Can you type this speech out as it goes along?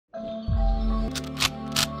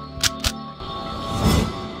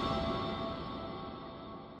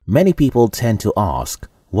Many people tend to ask,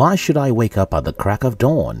 why should I wake up at the crack of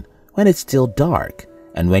dawn when it's still dark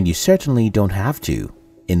and when you certainly don't have to?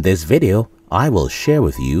 In this video, I will share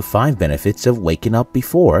with you 5 benefits of waking up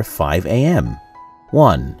before 5 a.m.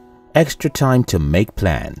 1. Extra time to make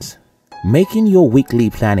plans. Making your weekly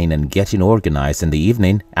planning and getting organized in the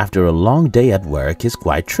evening after a long day at work is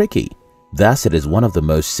quite tricky. Thus, it is one of the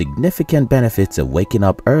most significant benefits of waking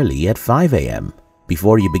up early at 5 a.m.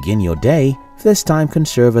 Before you begin your day, this time can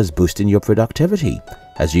serve as boosting your productivity,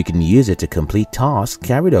 as you can use it to complete tasks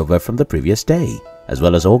carried over from the previous day, as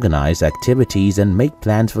well as organize activities and make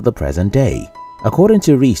plans for the present day. According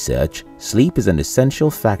to research, sleep is an essential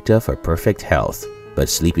factor for perfect health, but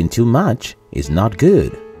sleeping too much is not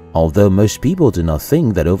good. Although most people do not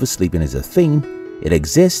think that oversleeping is a thing, it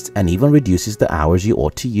exists and even reduces the hours you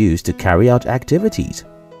ought to use to carry out activities.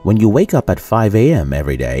 When you wake up at 5 a.m.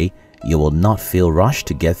 every day, you will not feel rushed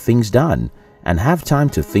to get things done and have time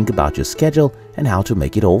to think about your schedule and how to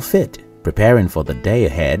make it all fit. Preparing for the day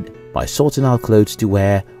ahead by sorting out clothes to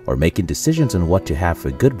wear or making decisions on what to have for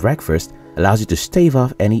good breakfast allows you to stave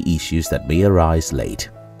off any issues that may arise late.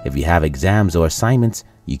 If you have exams or assignments,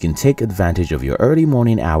 you can take advantage of your early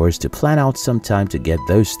morning hours to plan out some time to get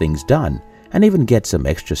those things done and even get some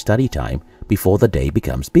extra study time before the day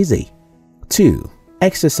becomes busy. 2.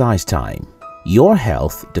 Exercise time. Your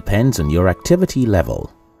health depends on your activity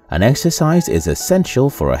level, and exercise is essential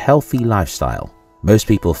for a healthy lifestyle. Most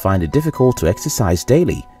people find it difficult to exercise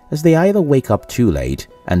daily as they either wake up too late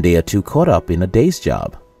and they are too caught up in a day's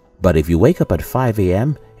job. But if you wake up at 5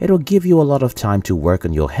 a.m., it'll give you a lot of time to work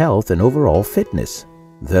on your health and overall fitness.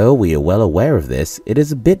 Though we are well aware of this, it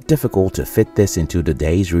is a bit difficult to fit this into the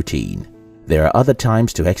day's routine. There are other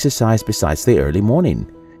times to exercise besides the early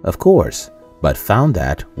morning, of course, but found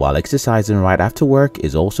that while exercising right after work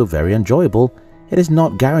is also very enjoyable, it is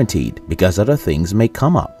not guaranteed because other things may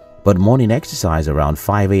come up. But morning exercise around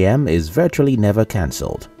 5 a.m. is virtually never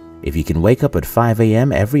cancelled. If you can wake up at 5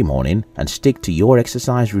 a.m. every morning and stick to your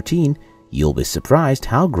exercise routine, you'll be surprised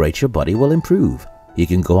how great your body will improve. You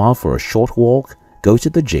can go out for a short walk, go to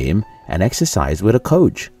the gym and exercise with a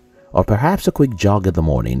coach, or perhaps a quick jog in the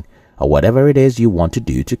morning, or whatever it is you want to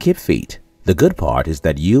do to keep fit. The good part is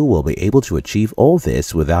that you will be able to achieve all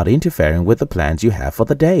this without interfering with the plans you have for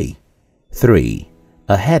the day. 3.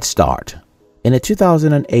 A head start. In a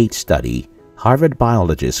 2008 study, Harvard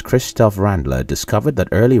biologist Christoph Randler discovered that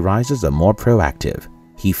early risers are more proactive.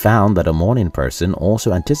 He found that a morning person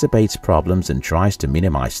also anticipates problems and tries to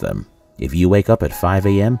minimize them. If you wake up at 5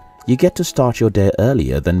 a.m., you get to start your day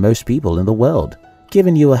earlier than most people in the world,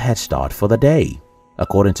 giving you a head start for the day.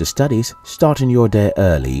 According to studies, starting your day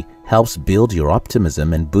early helps build your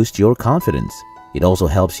optimism and boost your confidence. It also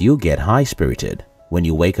helps you get high-spirited. When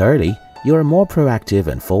you wake early, you are more proactive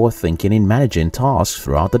and forward-thinking in managing tasks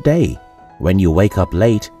throughout the day. When you wake up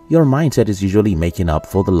late, your mindset is usually making up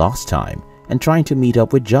for the lost time and trying to meet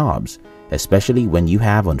up with jobs, especially when you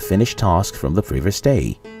have unfinished tasks from the previous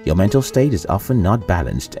day. Your mental state is often not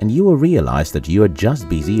balanced and you will realize that you are just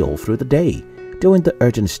busy all through the day, doing the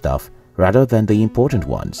urgent stuff rather than the important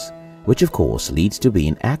ones, which of course leads to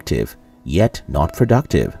being active, yet not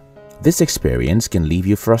productive. This experience can leave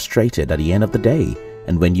you frustrated at the end of the day,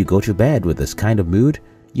 and when you go to bed with this kind of mood,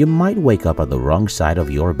 you might wake up on the wrong side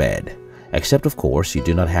of your bed. Except of course you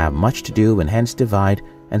do not have much to do and hence decide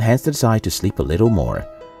to sleep a little more.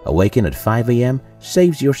 Awaken at 5 a.m.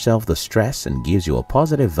 saves yourself the stress and gives you a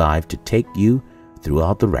positive vibe to take you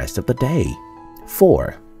throughout the rest of the day.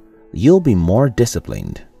 4. You'll be more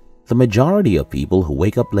disciplined. The majority of people who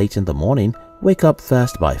wake up late in the morning wake up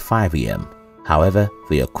first by 5 a.m. However,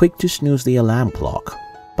 they are quick to snooze the alarm clock.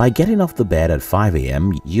 By getting off the bed at 5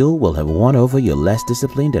 a.m., you will have won over your less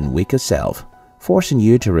disciplined and weaker self, forcing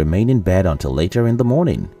you to remain in bed until later in the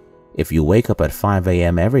morning. If you wake up at 5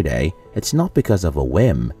 a.m. every day, it's not because of a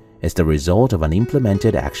whim, it's the result of an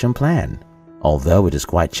implemented action plan. Although it is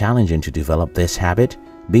quite challenging to develop this habit,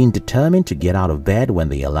 being determined to get out of bed when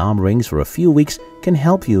the alarm rings for a few weeks can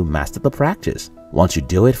help you master the practice. Once you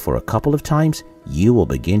do it for a couple of times, you will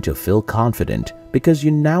begin to feel confident because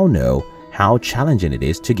you now know how challenging it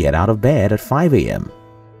is to get out of bed at 5 a.m.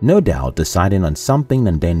 No doubt deciding on something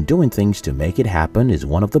and then doing things to make it happen is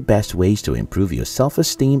one of the best ways to improve your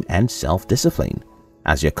self-esteem and self-discipline.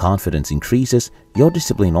 As your confidence increases, your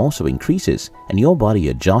discipline also increases and your body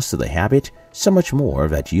adjusts to the habit so much more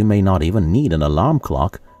that you may not even need an alarm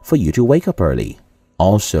clock for you to wake up early.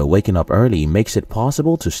 Also, waking up early makes it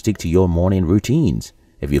possible to stick to your morning routines.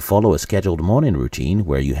 If you follow a scheduled morning routine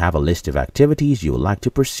where you have a list of activities you would like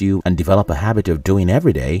to pursue and develop a habit of doing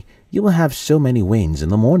every day, you will have so many wins in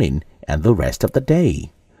the morning and the rest of the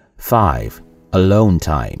day. 5. Alone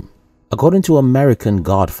time. According to American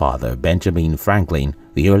godfather Benjamin Franklin,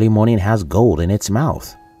 the early morning has gold in its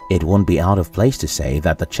mouth. It won't be out of place to say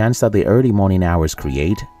that the chance that the early morning hours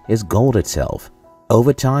create is gold itself.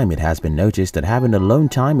 Over time, it has been noticed that having alone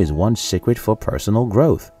time is one secret for personal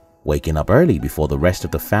growth. Waking up early before the rest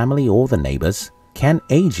of the family or the neighbors can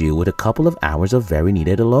aid you with a couple of hours of very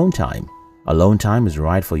needed alone time. Alone time is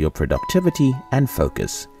right for your productivity and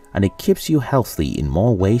focus, and it keeps you healthy in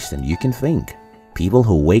more ways than you can think. People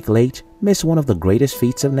who wake late miss one of the greatest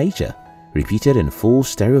feats of nature, repeated in full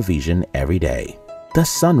stereo vision every day. The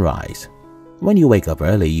sunrise. When you wake up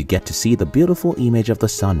early, you get to see the beautiful image of the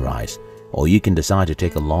sunrise, or you can decide to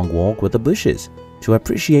take a long walk with the bushes to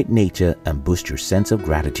appreciate nature and boost your sense of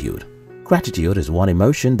gratitude. Gratitude is one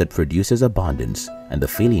emotion that produces abundance, and the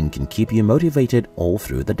feeling can keep you motivated all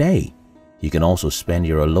through the day. You can also spend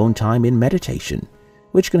your alone time in meditation,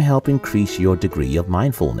 which can help increase your degree of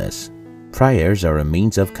mindfulness. Prayers are a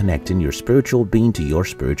means of connecting your spiritual being to your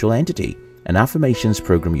spiritual entity, and affirmations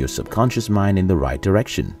program your subconscious mind in the right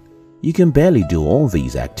direction. You can barely do all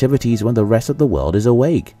these activities when the rest of the world is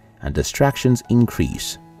awake and distractions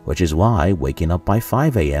increase, which is why waking up by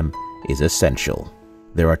 5 a.m. is essential.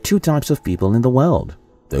 There are two types of people in the world: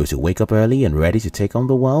 those who wake up early and ready to take on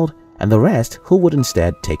the world, and the rest who would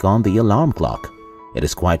instead take on the alarm clock. It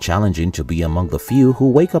is quite challenging to be among the few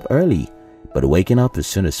who wake up early, but waking up as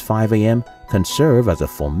soon as 5 a.m. can serve as a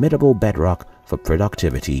formidable bedrock for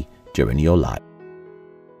productivity during your life.